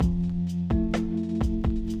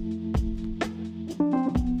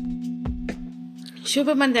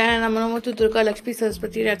Shubhamandhyana Namamotu Durga Lakshmi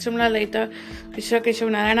Saraswati Rachamla Laita Krishna Keshav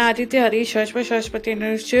Narayana Aditya Hari Shashva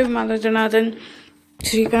Shashpati Shiv Malajanathan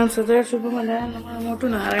Shrikant Sadar Shubhamandhyana Namamotu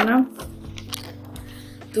Narayana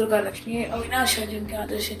Durga Lakshmi Avinash Jinkya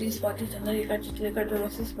Adashadi Spati Chandarika Chitrika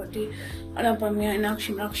Durasis Spati Anapamya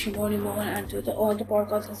Inakshi Nakshi Moni Mohan and to all the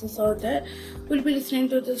podcasts out there. We'll be listening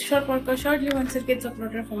to this short podcast shortly once it gets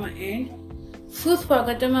uploaded from my end.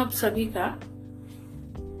 Suspagatam ab sabhi ka.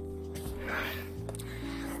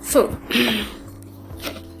 So,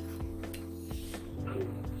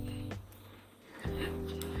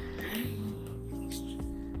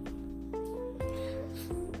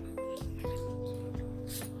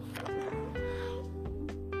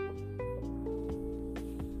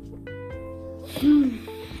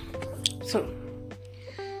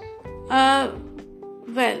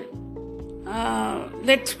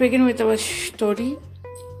 let's begin with our story.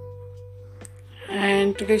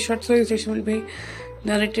 And today's short story session will be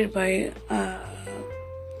narrated by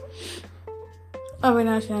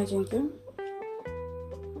Avinash Jinkya.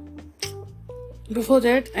 Before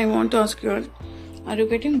that, I want to ask you all, are you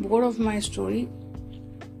getting bored of my story?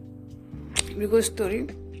 Because story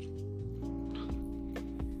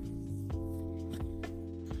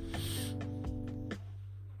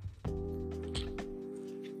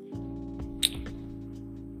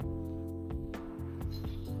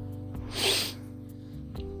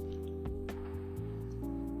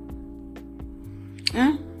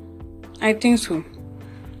I think so.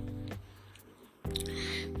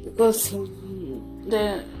 Because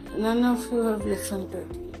none of you have listened to it.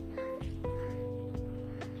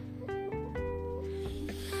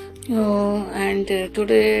 Oh, and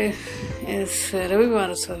today is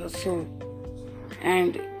Ravivar so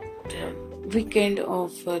and the weekend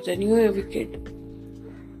of the New Year weekend.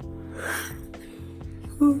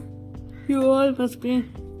 You all must be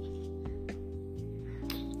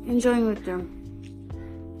enjoying with them.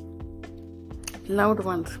 Loud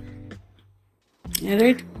ones.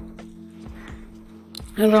 Right?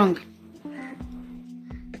 Wrong.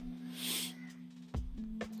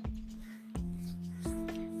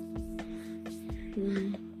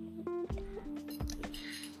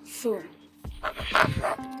 So,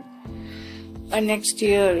 next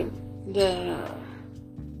year, the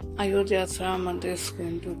Ayodhya Ram Mandir is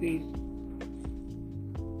going to be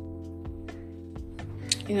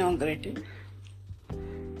inaugurated.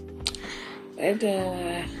 And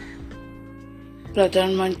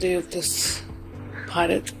Pradhan Mantri of this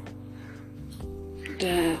Bharat,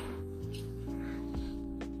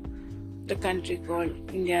 the country called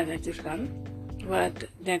India, that is called Bharat,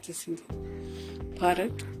 that is in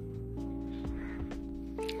Bharat.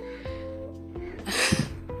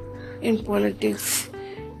 In politics,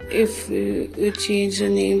 if you change the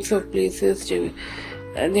names of places,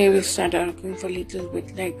 they will start arguing for a little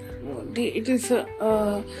bit. Like it is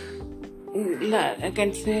I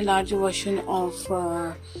can say a larger version of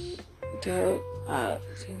the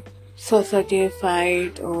society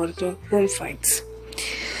fight or the home fights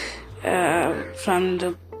from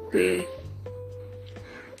the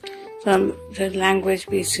language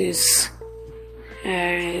basis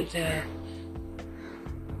and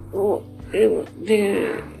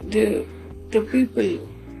the people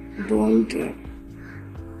don't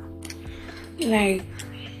like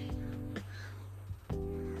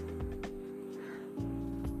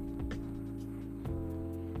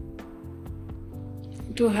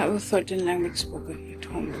to have a certain language spoken at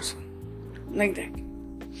home also, like that.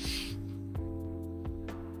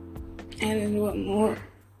 And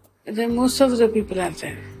then most of the people are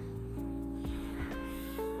there,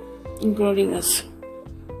 including us.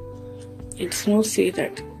 It's no say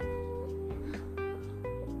that.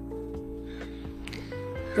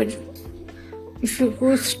 But if you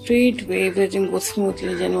go straight way, everything goes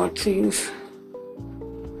smoothly, then what's the use?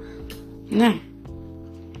 No.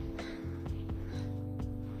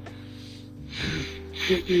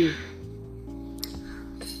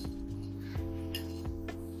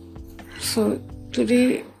 So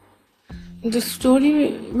today the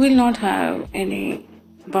story will not have any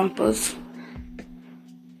bumpers.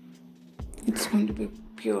 It's going to be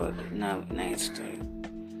pure, nice story.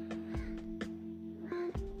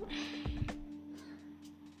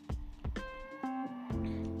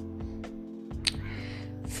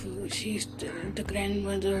 So she's the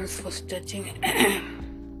grandmother was touching.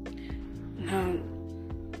 Now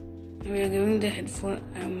we are giving the headphone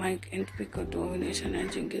mic and speaker to Avinash and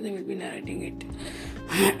Jinkya. They will be narrating it.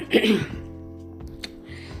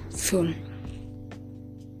 So,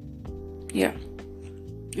 yeah.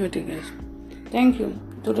 Okay, guys. Thank you.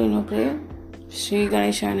 Today no prayer. Shri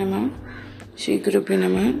Ganeshaya Namaha. Shri Gurubhyo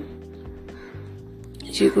Namaha.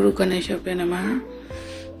 Shri Guru Ganeshabhya Namaha.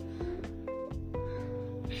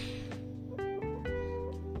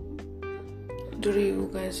 Today you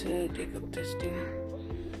guys take up this thing.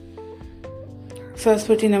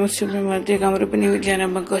 Saraswati Namaste Madhya Kamrupani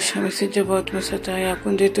Vidyanambha Goswami Siddha Bhautma Sataya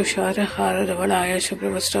Kunde Tushara Hara Dhavalaya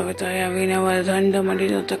Shubhavastavitaya Veena Vardhanda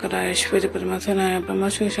Mandita Takaraya Shveta Padmasanaya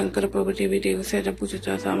Brahmasva Shankara Prabhuti Videva Seda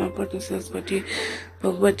Pujita Sama Patna Saraswati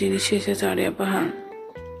Bhagavati Nishesha Sarya Paha.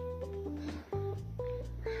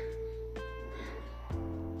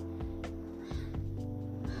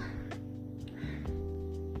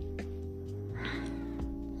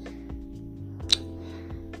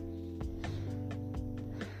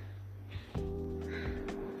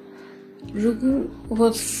 Raghu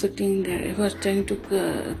was sitting there. He was trying to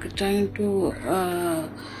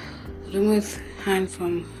remove his hand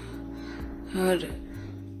from her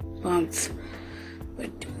palms, but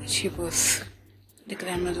the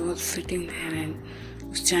grandmother was sitting there and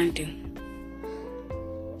was chanting.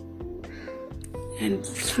 And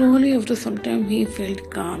slowly, after some time, he felt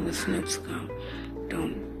calm. His nerves calm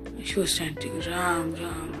down. She was chanting Ram,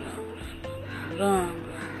 Ram, Ram,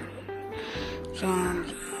 Ram,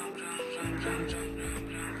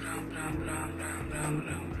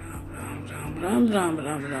 Ram, Ram,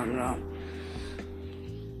 Ram, Ram. Ram.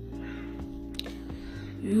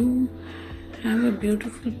 You have a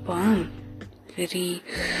beautiful palm, very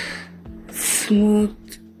smooth,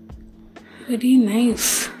 very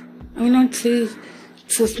nice. I will not say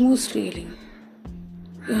it's a smooth feeling.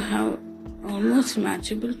 You have almost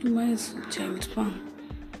matchable to my child's palm.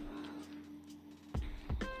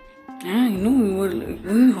 I know you were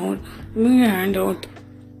going out, moving your hand out.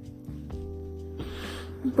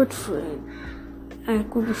 But I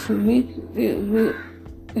could feel.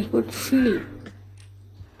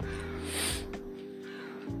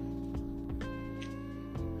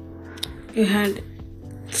 You had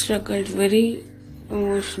struggled very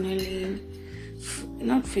emotionally,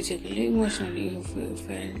 not physically, emotionally. You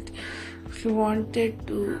felt you wanted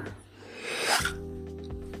to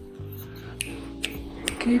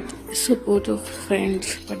get support of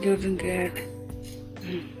friends, but you didn't get.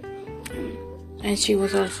 And she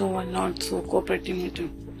was also not so cooperating with you.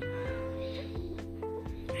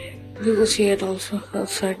 Because she had also a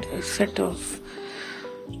set of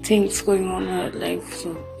things going on in her life.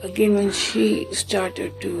 So again, when she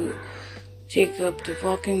started to take up the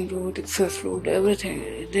walking route, exercise route,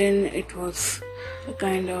 everything, then it was a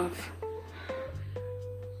kind of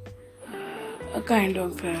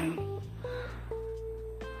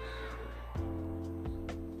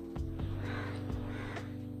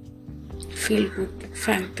feel good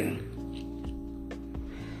factor.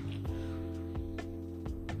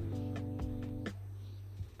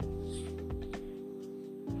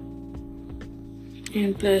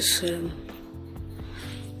 And plus,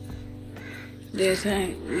 there's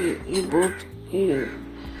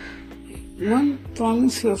one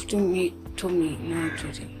promise you have to make to me, not to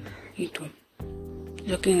him. He told,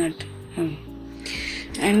 looking at him.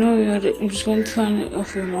 I know your influence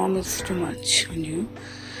of your mom is too much on you,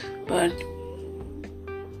 but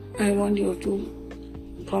I want you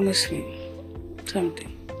to promise me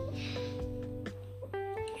something.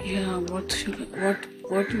 Yeah, what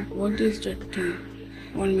is that thing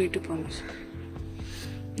you want me to promise?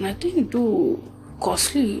 Nothing too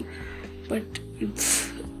costly, but it's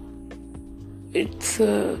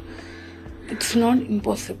not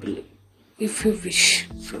impossible if you wish.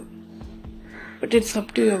 So, but it's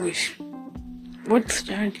up to your wish. What's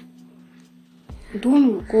that?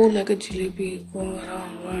 Don't go like a jalebi, go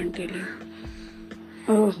around and tell you.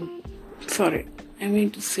 Oh, sorry. I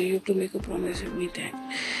mean to say you have to make a promise with me that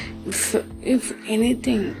if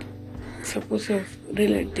anything, suppose your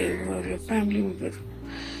relative or your family member,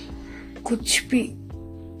 kuch bhi,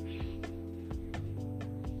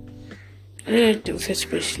 relatives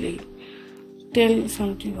especially, tell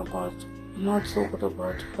something about not so good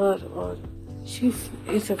about her or she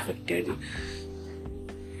is affected,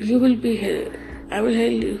 you will be held. I will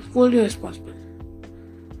hold you responsible.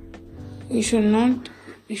 You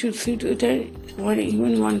should see to it that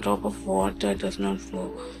even one drop of water does not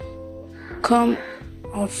come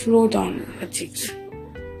or flow down her cheeks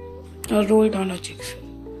or roll down her cheeks.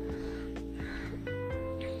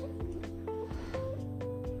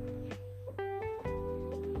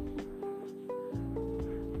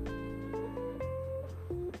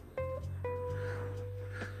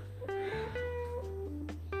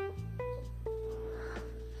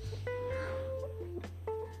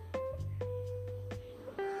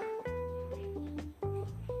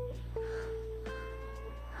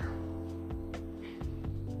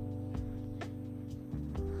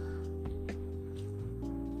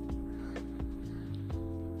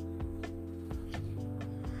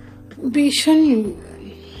 भीषण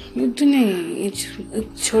युद्ध नहीं, एक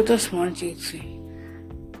छोटा small चीज से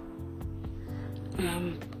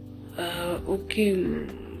okay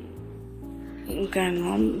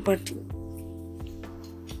grandmom, but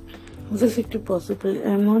this is possible.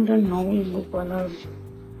 I'm not a novel book or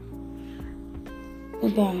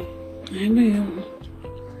I know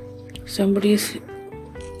somebody's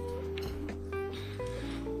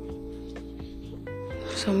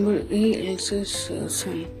somebody else's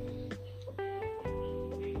son.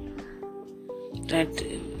 That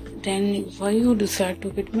then why you decide to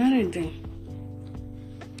get married then?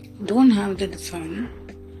 Don't have the desire.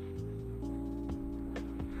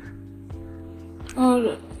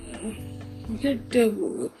 Or get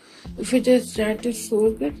if it is that is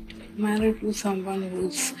so get married to someone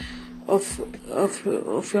who's of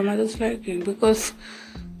your mother's liking, because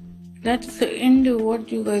that's the end of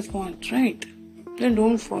what you guys want, right? Then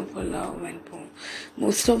don't fall for love and porn.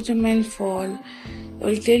 Most of the men fall.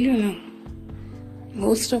 I'll tell you now.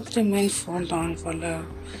 Most of the men fall down for love.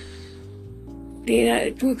 There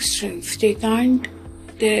are two extremes. They can't.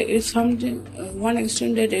 There is something. One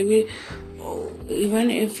extreme that even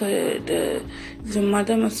if the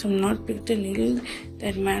mother must have not picked the needle,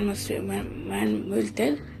 that man will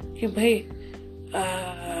tell, "Hey, bhai,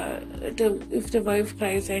 if the wife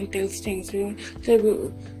cries and tells things,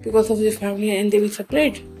 because of the family, and they will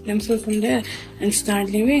separate themselves from there and start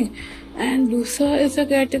living." And Lusa is a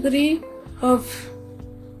category of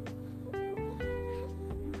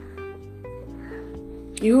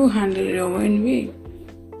you handle your own way.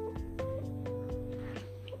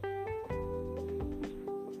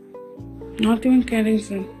 Not even caring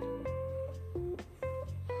for.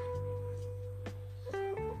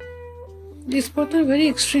 These both are very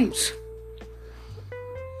extremes.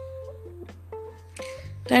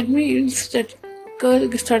 That means that girl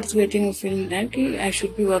starts getting a feeling that I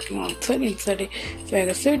should be working outside, inside. If I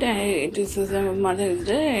said this is my mother is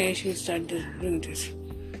there, I should start doing this.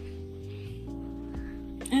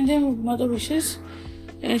 And then mother wishes,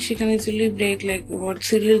 and she can easily break like what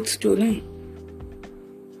serials do now.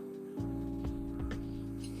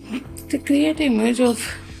 They create an image of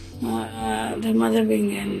the mother being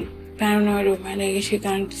in paranoid woman. She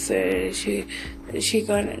can't say, she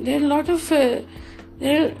can't. There are a lot of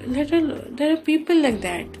there are people like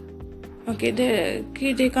that. Okay,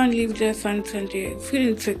 they can't leave their sons and they feel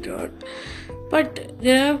insecure. But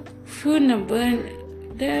there are few number and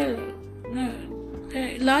there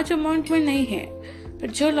large amount में नहीं है, पर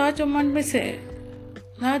जो large amount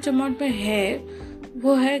में है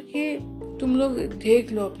वो है कि तुम लोग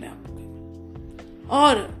देख लो अपने आप को,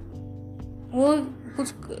 और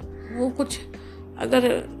वो कुछ अगर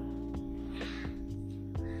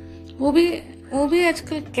वो भी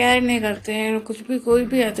आजकल केयर नहीं करते हैं, कुछ भी कोई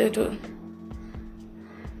भी आते हैं तो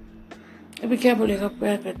अभी क्या बोलेगा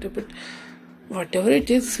प्यार करते, but what ever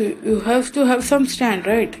it is you have to have some stand,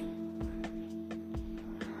 right?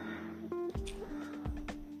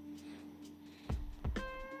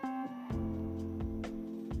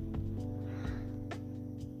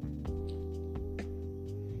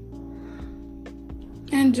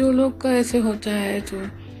 And जो लोग का ऐसे होता है तो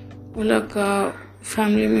वो लोग का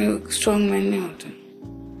फैमिली में स्ट्रॉन्ग मैन नहीं होते,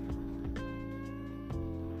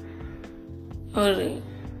 और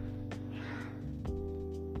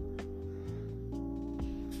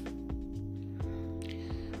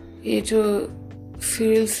ये जो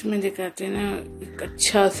सीरियल्स में दिखाते हैं ना, एक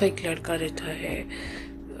अच्छा सा एक लड़का रहता है,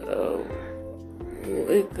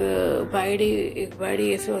 एक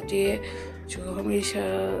बाड़ी ऐसे होती है जो हमेशा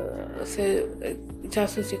से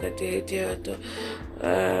जासूसी करती रहती है,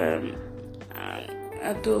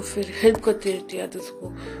 तो फिर हेल्प करती रहती है, तो उसको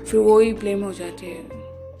फिर वो ही ब्लेम हो जाती है.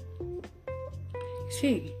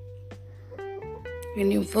 See,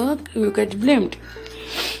 when you work, you get blamed.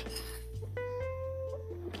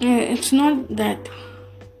 It's not that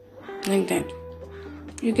like that.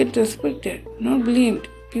 You get respected, not blamed.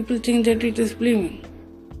 People think that it is blaming.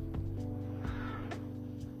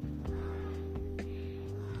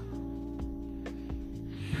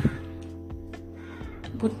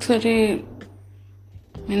 बहुत सारे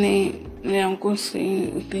मैंने मेरे आंखों से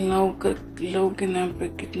लव के नाम पे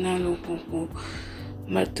कितना लोगों को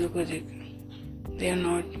मृत्यु को देखा. They are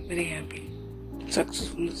not very happy,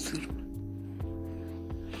 successful.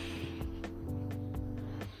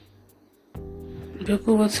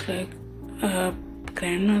 Because was like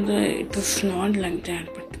grandmother, it was not like that,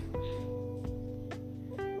 but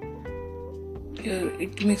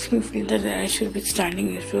it makes me feel that I should be standing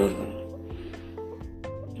here for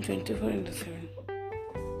 24/7.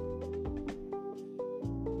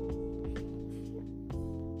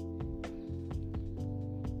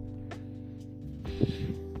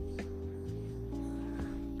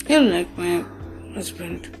 You're like my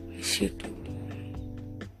husband. She too.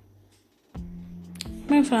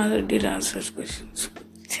 My father did ask such questions.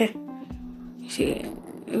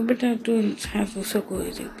 But I don't have to so go.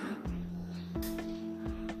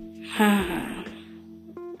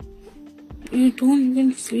 You don't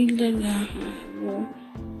even feel that.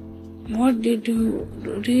 What did you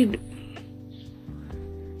read?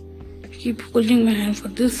 Keep holding my hand for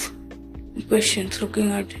this questions,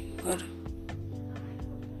 looking at her.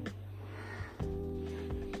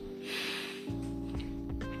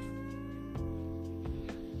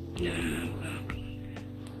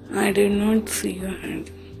 I did not see your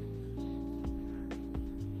hand.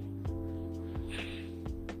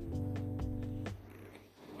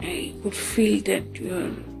 I could feel that you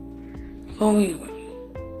were how you were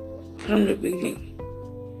from the beginning.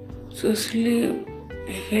 So slowly I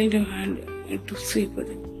held your hand to see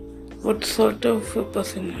what sort of a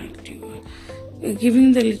personality you were.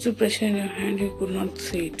 Giving the little pressure in your hand, you could not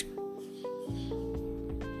see it.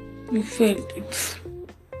 You felt it.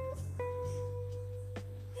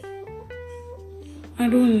 I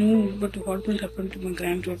don't know, but what will happen to my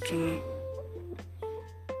granddaughter now?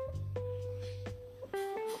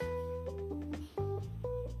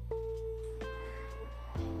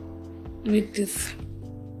 With this,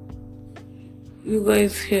 you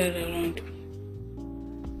guys here around.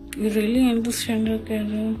 You really understand her,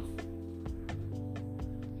 Carol?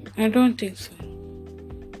 I don't think so.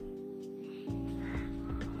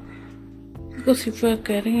 Because if you are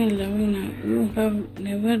caring and loving her, you have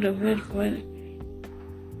never ever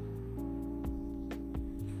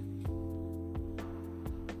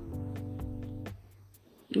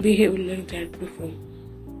behaved like that before.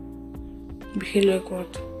 Behave like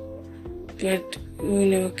what? That you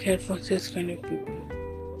never cared for this kind of people.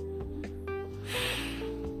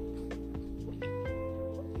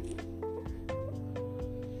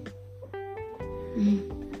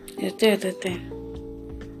 That's it.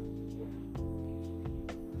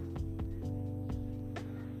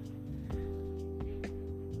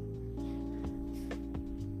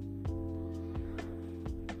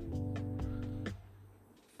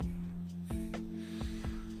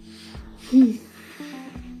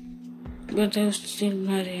 But I was still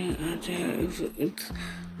marrying her. It's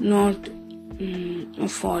not a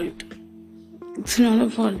fault. It's not a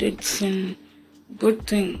fault, it's a good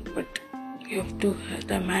thing. But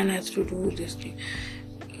the man has to do this thing.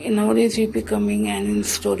 Nowadays he's becoming, and in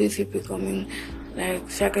stories he's becoming like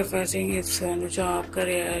sacrificing his job,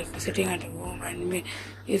 career, sitting at home, and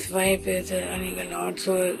his wife is earning a lot.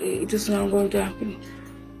 So it is not going to happen.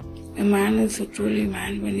 A man is a truly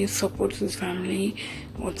man when he supports his family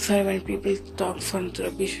outside when people talk some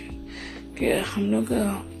rubbish. हम लोग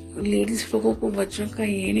ladies लोगों को बच्चों का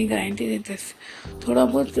ये नहीं guarantee देते थोड़ा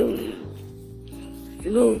बहुत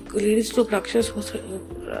लोग लेडीज लोग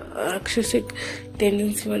राक्षसिक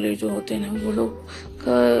टेंडेंसी वाले जो होते हैं ना वो लोग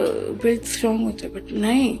का बिल्ड स्ट्रांग होता है बट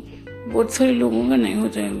नहीं बहुत सारे लोगों का नहीं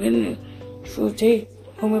होता है मैंने सोचे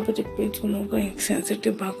होम्योपैथिक पेट्स उन लोगों का एक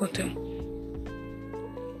सेंसिटिव भाग होता है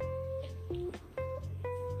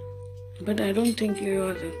but I don't think you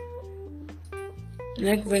are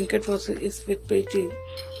like Venkat is with Preeti.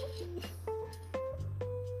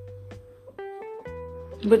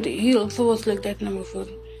 But he also was like that now before.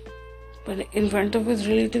 But in front of his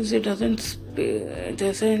relatives, he doesn't.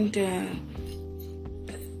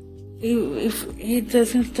 He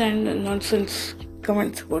doesn't stand nonsense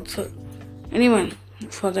comments about anyone,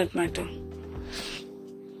 for that matter.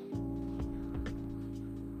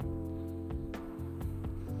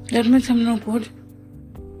 That means I'm not good.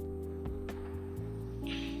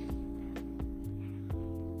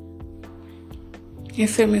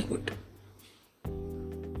 Yes, I'm good.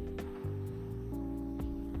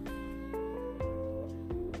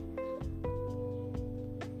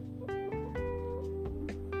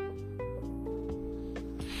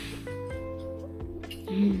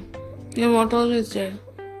 Yeah, what all is there?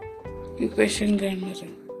 You question grandmother.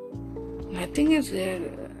 Nothing is there.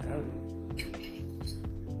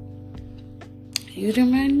 You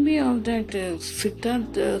remind me of that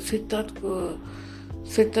Siddharth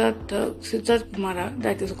Kumara,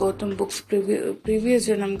 that is Gautam Book's previous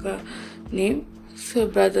Janam ka name, so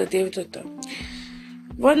brother Devadatta.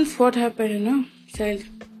 Once what happened, child,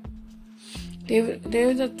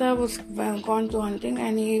 Devadatta was gone to hunting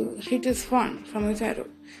and he hit his fawn from his arrow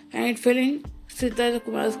and it fell in Siddharth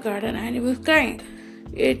Kumar's garden and he was crying.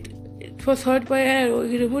 It was hurt by arrow.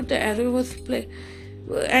 He removed the arrow, was play.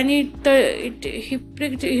 And he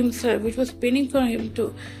pricked himself, which was paining for him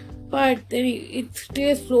too. But then its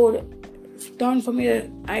tears flowed down from his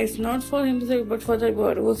eyes, not for himself, but for the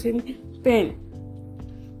bird. It was in pain.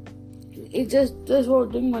 he just was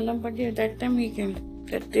doing Mallampati. At that time he came.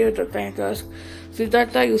 That day the time to ask,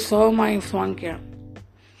 Siddhartha, you saw my swan kya?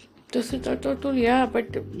 So Siddhartha told, yeah,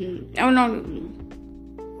 but I'm not.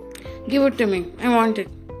 Give it to me. I want it.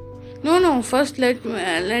 No. First let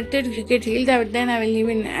it get healed. Then I will live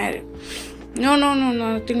in air. No.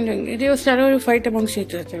 Nothing doing. It was started a fight amongst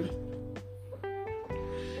each other,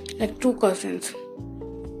 like two cousins.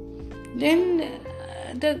 Then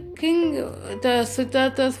the king, the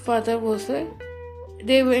Siddhartha's father was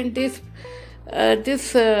they went this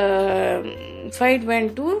fight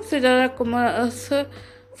went to Siddhartha Kumar's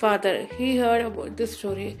father. He heard about this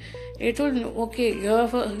story. He told, okay, you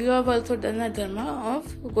have also done a dharma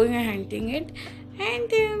of going and hunting it,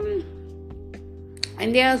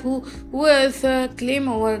 and they asked who has a claim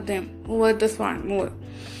over them, over the swan more.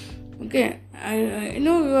 Okay, I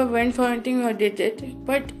know you went for hunting, you did it,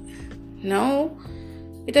 but now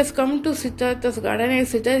it has come to Siddhartha's garden and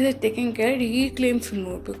Siddhartha is taking care. He claims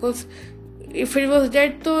more because if it was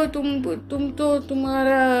dead तो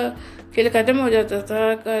तुम्हारा खेल खत्म हो जाता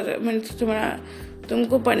था,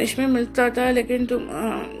 तुमको punishment मिलता था, लेकिन तुम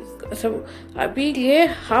सब अभी ये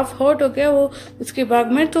हाफ हॉट हो गया वो उसके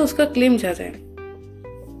बाग में, तो उसका क्लेम जाता है.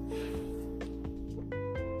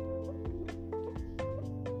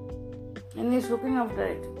 And he's looking after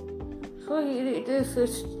it. So it is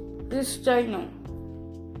this child now.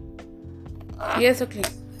 Yes, okay.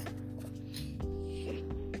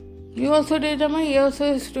 You also did Dharma, he also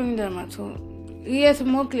is doing Dharma. So he has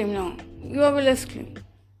more claim now. You have a less claim.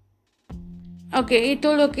 Okay, he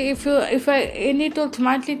told, okay, and he told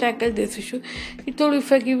smartly tackle this issue. He told, if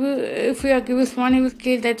I give you swan, he will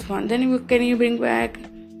kill that swan. Then can you bring back?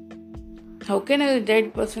 How can a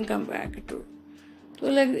dead person come back to? So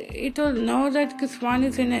like he told, now that swan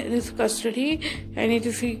is in his custody and he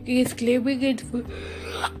is claiming it.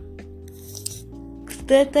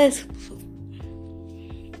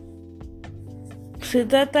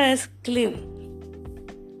 Siddhartha has claim,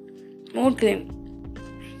 more claim,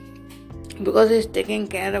 because he's taking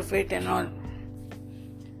care of it and all.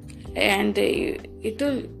 And he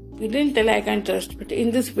didn't tell I can't trust, but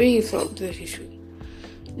in this way he solved this issue.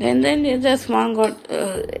 And then the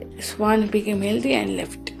swan became healthy and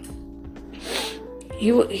left.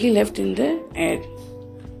 He left in the air.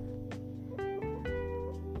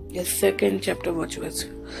 The second chapter watch was.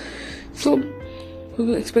 So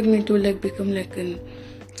you expect me to become like an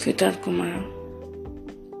Siddhartha Kumara?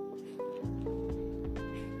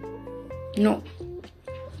 No.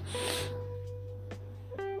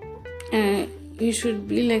 You should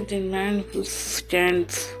be like the man who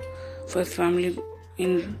stands for his family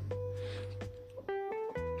in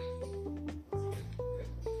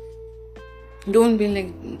don't be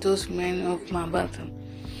like those men of Mahabharata.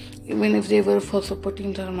 Even if they were for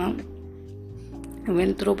supporting Dharma,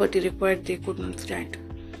 when Draupadi required, they could not stand.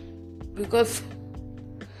 Because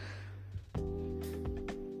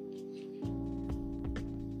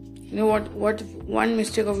you know what one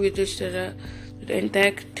mistake of Yudhishthira, the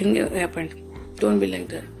entire thing happened. Don't be like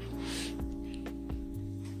that.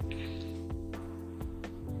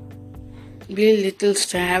 Be a little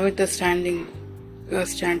have it a standing, your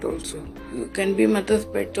stand also. You can be mother's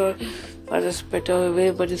pet or father's pet or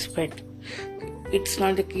everybody's pet. It's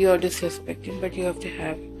not the key or disrespecting, but you have to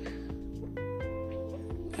have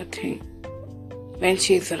a thing. When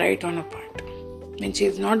she is right on a part. When she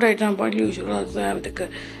is not right on a part, you should also have the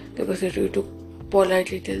capacity to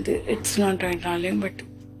politely tell it's not right, darling, but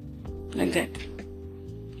like that.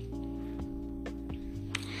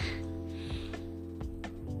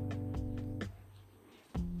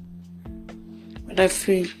 But I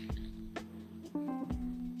feel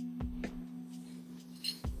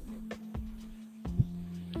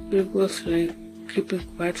it was like keeping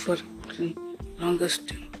quiet for the longest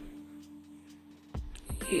time.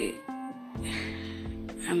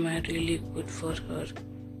 Am I really good for her?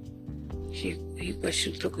 He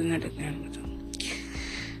questioned, looking at the grandmother.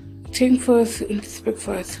 Think first, introspect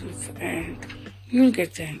for yourself, and you'll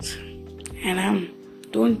get the answer. And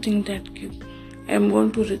don't think that I'm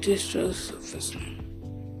going to register a surface now.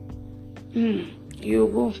 You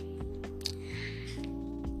go.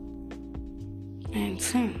 And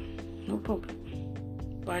son, no problem.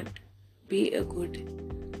 But be a good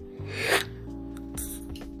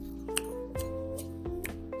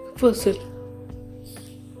person.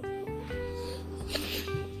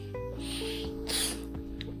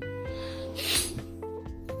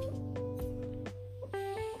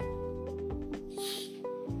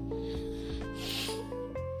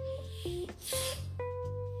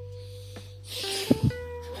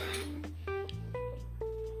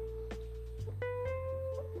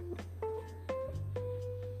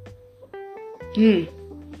 Hmm.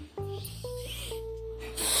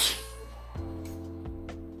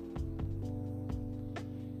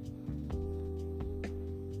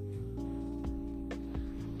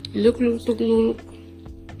 Look.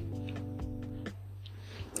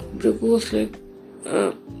 Bhrigu was like,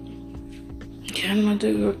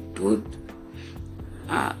 grandmother, your tooth.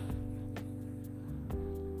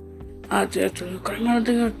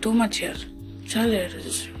 Grandmother, you're too much here. Chal yaar,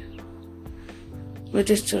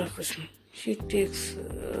 register office. She takes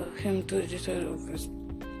him to register office.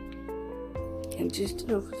 And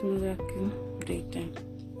register office में जाके देखते हैं.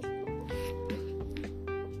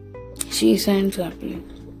 She signs happily,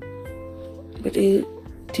 but he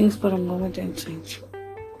thinks for a moment and signs.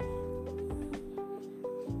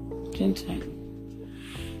 Then sign.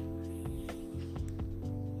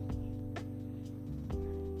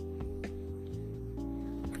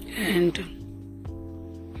 And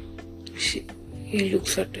he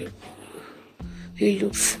looks at her. He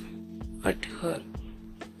looks at her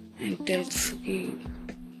and tells me,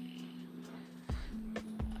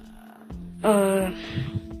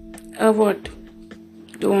 what?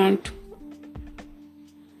 Don't.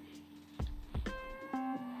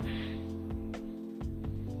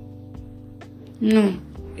 No,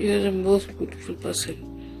 you're the most beautiful person,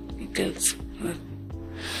 he tells her.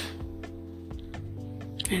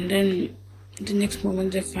 And then the next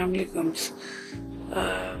moment the family comes.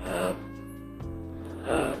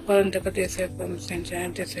 Parantaka Desai comes and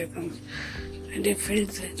Janet Desai comes. And they feel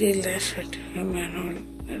that they lash at him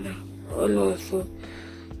and all also.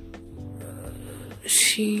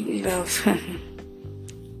 She loves him.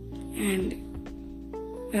 And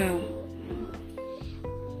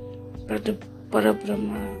but the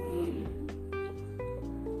Parabrahma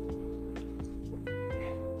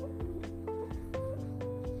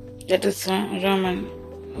that is Raman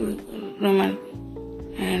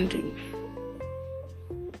and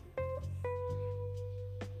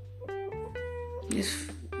his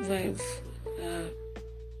wife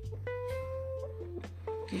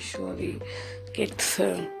Kishori gets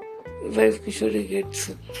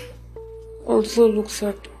also looks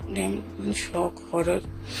at them in shock, horror.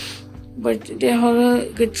 But the horror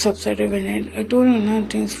gets subsided when I told her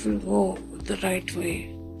things will go the right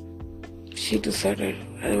way. She decided,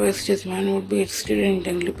 otherwise this man would be still in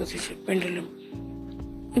dangly position, pendulum.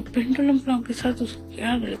 A pendulum clock के साथ उसको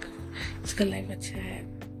क्या लगा? इसका life अच्छा है.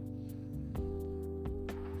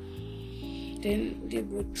 Then they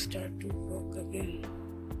both start to walk again.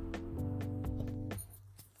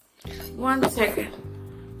 1 second.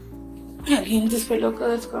 Again, this fellow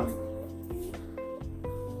has come.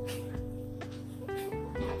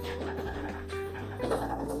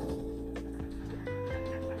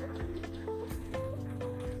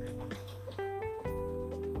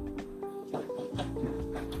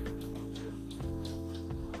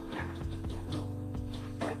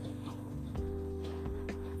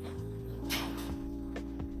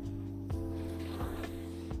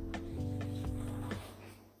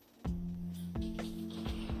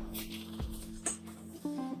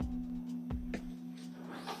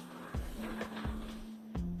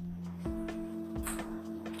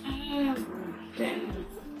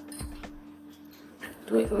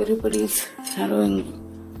 Everybody's harrowing.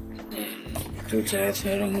 To Jay's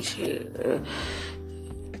harrowing.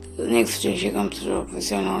 The next day she comes to the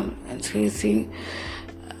office and all, and she's seeing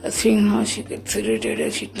how she gets irritated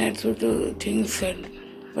as she tries to do things said,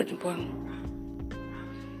 but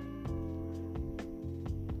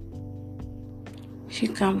she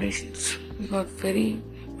calmly got very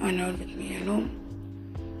annoyed with me,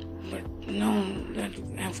 But now that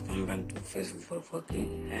I've come back to office for working,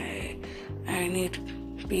 I need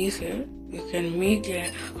peace here. You can make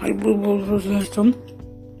a hybrid system,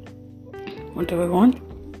 whatever I want,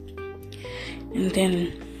 and then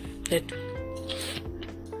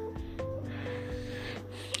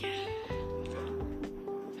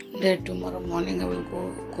that tomorrow morning I will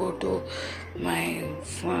go to my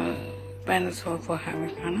parents' house for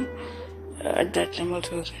having khana. At that time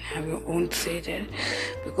also you can have your own say there,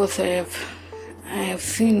 because I have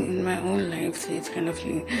seen in my own life this kind of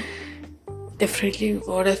thing. Definitely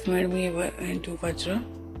God has made me into Vajra.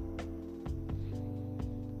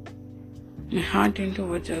 My heart into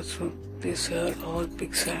Vajra, so these are all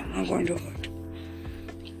pigs are not going to hurt.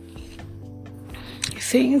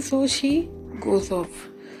 Saying so, she goes off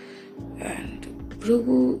and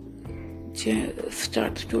Bhrigu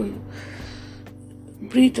starts to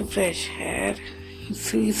breathe the fresh air. He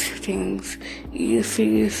sees things. He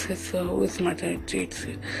sees how his mother treats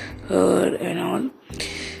her and all.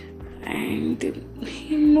 And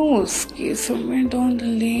he knows that somewhere down the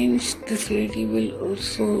lane, this lady will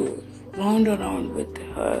also wound around with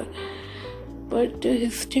her. But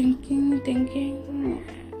his thinking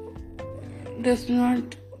does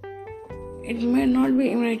not, it may not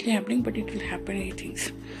be immediately happening, but it will happen, he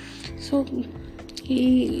thinks. So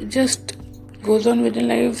he just goes on with the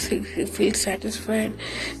life. He feels satisfied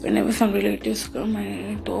whenever some relatives come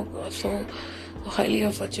and talk so highly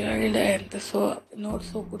of a child and so not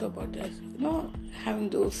so good about us, having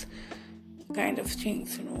those kind of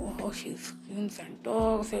things, how she screams and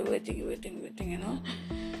talks, everything.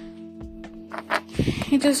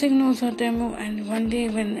 He just ignores her demo, and one day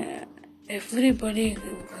when everybody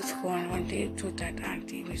was gone, one day to that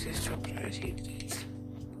auntie, Mrs. Chopra, she says,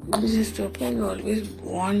 Mrs. Chopra, you always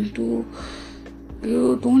want to,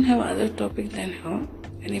 you don't have other topic than her,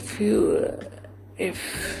 and if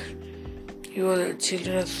your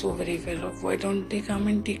children are so very well off, why don't they come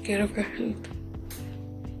and take care of your health?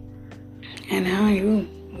 And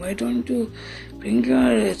why don't you bring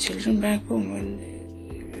your children back home? And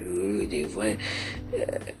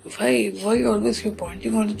why always you're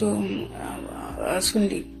pointing on to us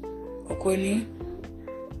only?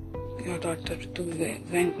 Your daughter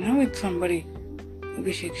went now with somebody,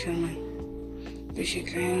 Abhishek Sharma.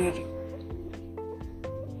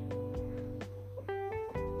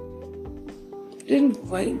 Then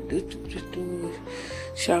why do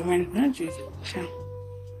Shah went na? Shah.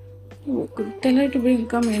 Tell her to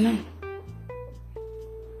come in. Na?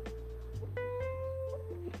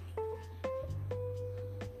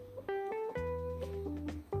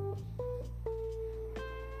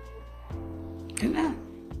 है ना?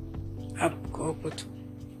 अब कहो कुछ.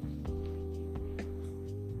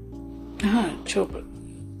 हाँ, Chopra.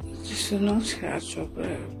 This is not Raj Chopra.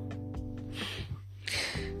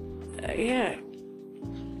 Yeah.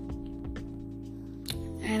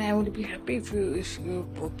 And I would be happy if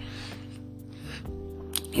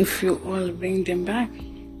you all bring them back.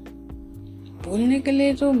 बोलने के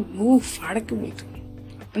लिए तो मुंह फाड़ के बोलते हूँ,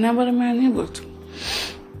 अपना बारे में नहीं बोलती हूँ.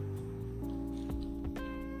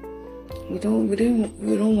 We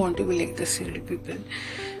don't want to be like the serial people,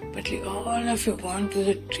 but like all of you want to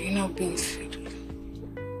the train of being serial.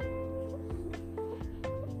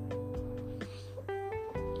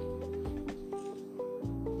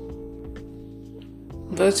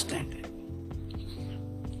 Worst time.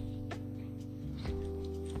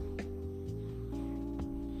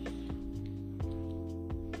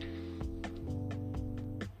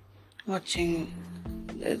 Watching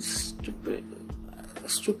that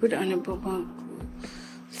stupid Anupama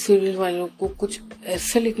serial वालों को कुछ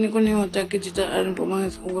ऐसा लिखने को नहीं होता कि जितना अनुपमा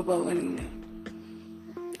ओवर पावर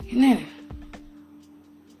नहीं.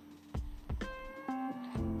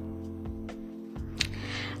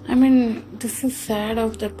 I mean, this is sad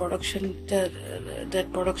of that production, that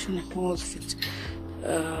production house which,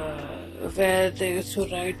 where they used to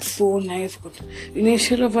write so nice good.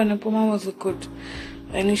 Initial of Anupama was good.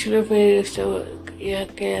 Initial of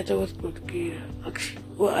Kayata was good.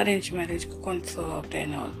 Arranged marriage concept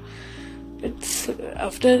and all. It's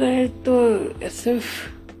after that, तो ऐसे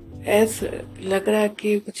लग रहा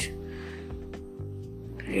कि कुछ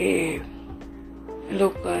ये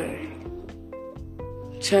लोग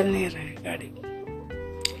चल नहीं रहे गाड़ी.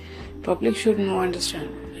 Public should understand.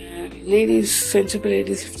 Ladies, sensible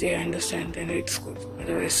ladies, if they understand, then it's good.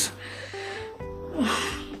 Otherwise,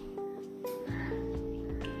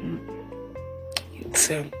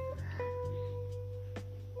 it's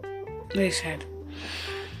very sad.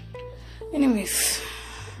 Anyways,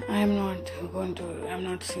 I'm not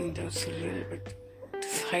seeing the serial, but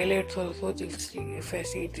this highlights also this, if I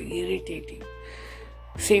say it, irritating.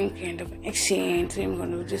 Same kind of accent, same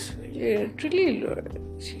kind of just really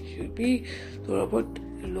she should be thought about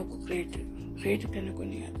local create करने को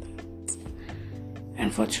नहीं आता.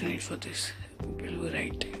 Unfortunate for this, people who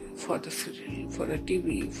write for the serial, for the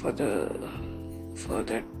TV, for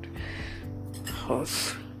that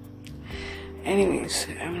house. Anyways,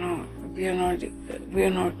 we are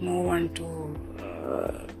not no one to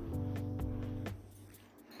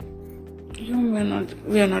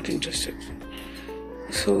we are not interested.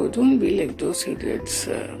 So don't be like those idiots.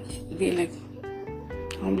 Be like,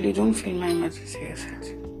 humbly, don't feel my mother say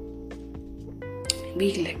such.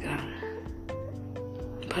 Be like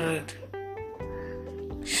Bharat,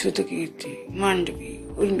 Shrutakirti, Mandavi,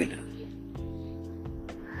 Urmila.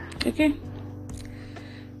 Okay?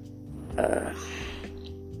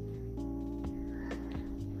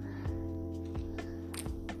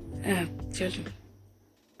 Chalo.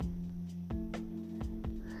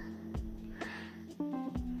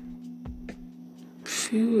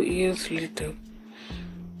 Few years later,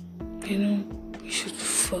 we should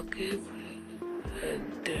forgive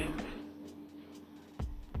them.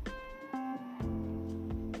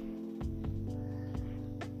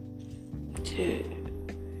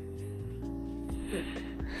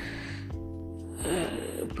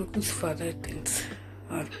 Bhuku's father thinks,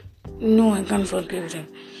 or no, I can't forgive them.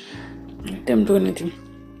 Let them do anything.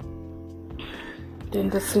 Then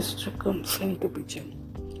the sister comes into picture.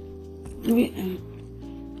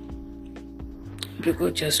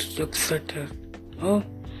 Bhuku just looks at her. Oh,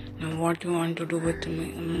 now what you want to do with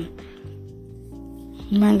me?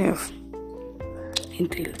 My life. He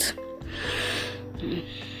tells.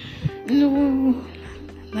 No,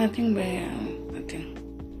 nothing by nothing.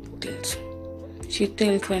 Tells. She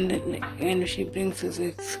tells when she brings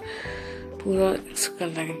his poor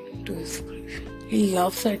line to his place. He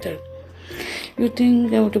laughs at her. You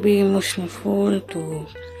think I have to be emotional fool to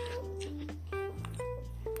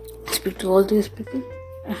speak to all these people?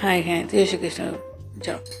 Hi, Jai Shri Krishna.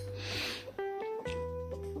 Jao.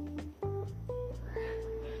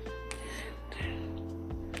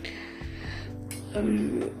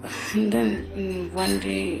 And then one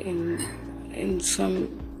day in some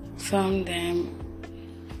dam,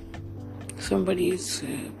 somebody's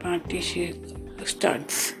party, she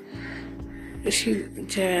starts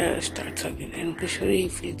again, and Kishori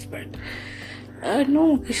feels bad.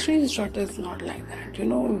 No, Kishori's daughter is not like that.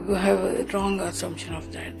 You have a wrong assumption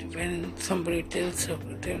of that when somebody tells her.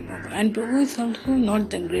 And Prabhu is also not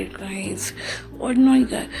the great guy, he's ordinary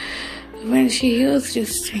guy. When she hears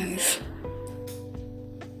these things,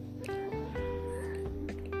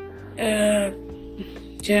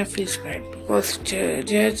 Jaya feels bad because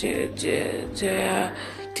Jaya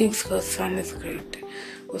thinks her son is great,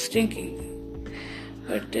 was thinking.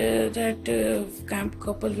 But that camp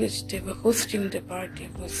couple which they were hosting the party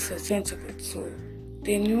was sensible, so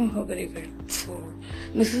they knew her very well. So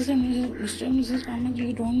Mr. and Mrs. Kamath,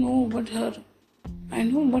 you don't know about her. I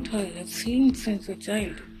know about her. I've seen since a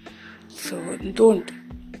child. So don't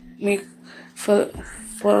make for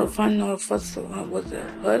fun or fuss with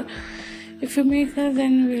her. If you make her,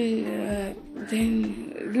 then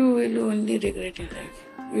you will only regret your life.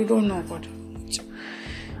 You don't know about her much.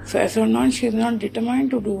 So as of now, she is not determined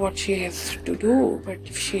to do what she has to do. But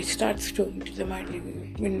if she starts to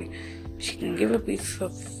determine, when she can give a piece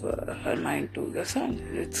of her mind to your son,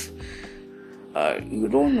 it's you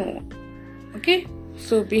don't know. Okay,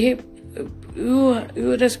 so behave.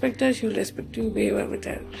 You respect her, she will respect you. Behave with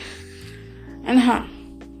her, and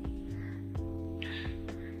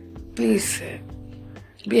please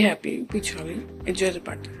be happy, be jolly, enjoy the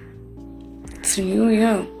party. It's a new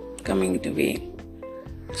year coming into being,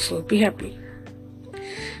 so be happy.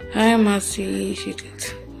 Hi Masi, she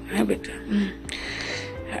tells. Hi beta.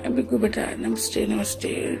 Hi Bhikkhu beta. Namaste,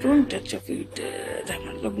 namaste. Don't touch your feet.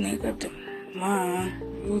 Rahman log nahi karte. Ma,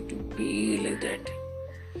 you to be like that.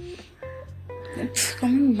 It's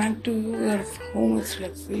coming back to your home. It's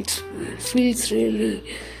like feels really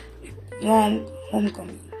warm,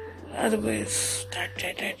 homecoming. Otherwise,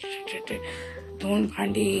 don't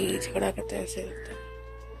bhandi jhagda karte aise lagta.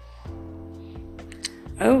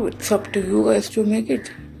 Oh, it's up to you guys to make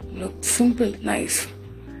it look simple, nice.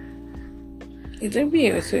 Idhar bhi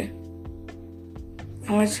hai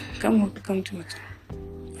waise. Come to me.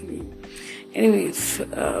 Anyways,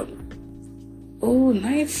 oh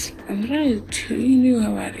nice, Emerald, you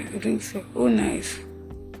are wearing rings. Oh nice,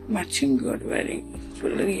 matching good wearing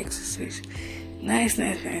jewelry accessories. Nice.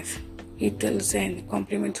 He tells and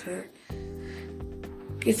compliments her,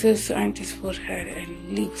 kisses auntie's forehead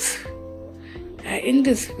and leaves. In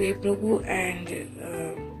this way, Prabhu and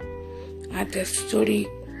the story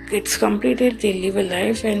gets completed. They live a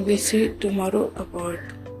life, and we see tomorrow about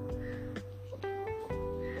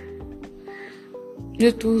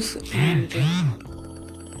Ritus and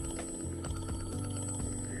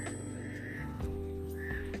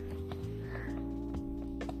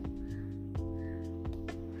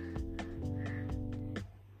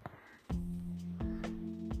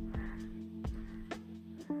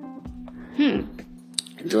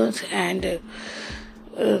those and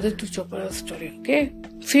Ritu Chopra's story. Okay,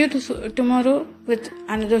 see you tomorrow with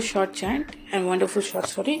another short chant and wonderful short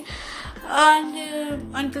story. And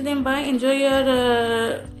until then, bye. Enjoy your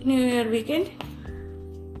New Year weekend.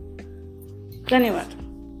 Dhanyavad.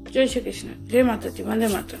 Jai Shri Krishna. Jai Mataji. Vande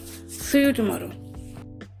Mataram. See you tomorrow.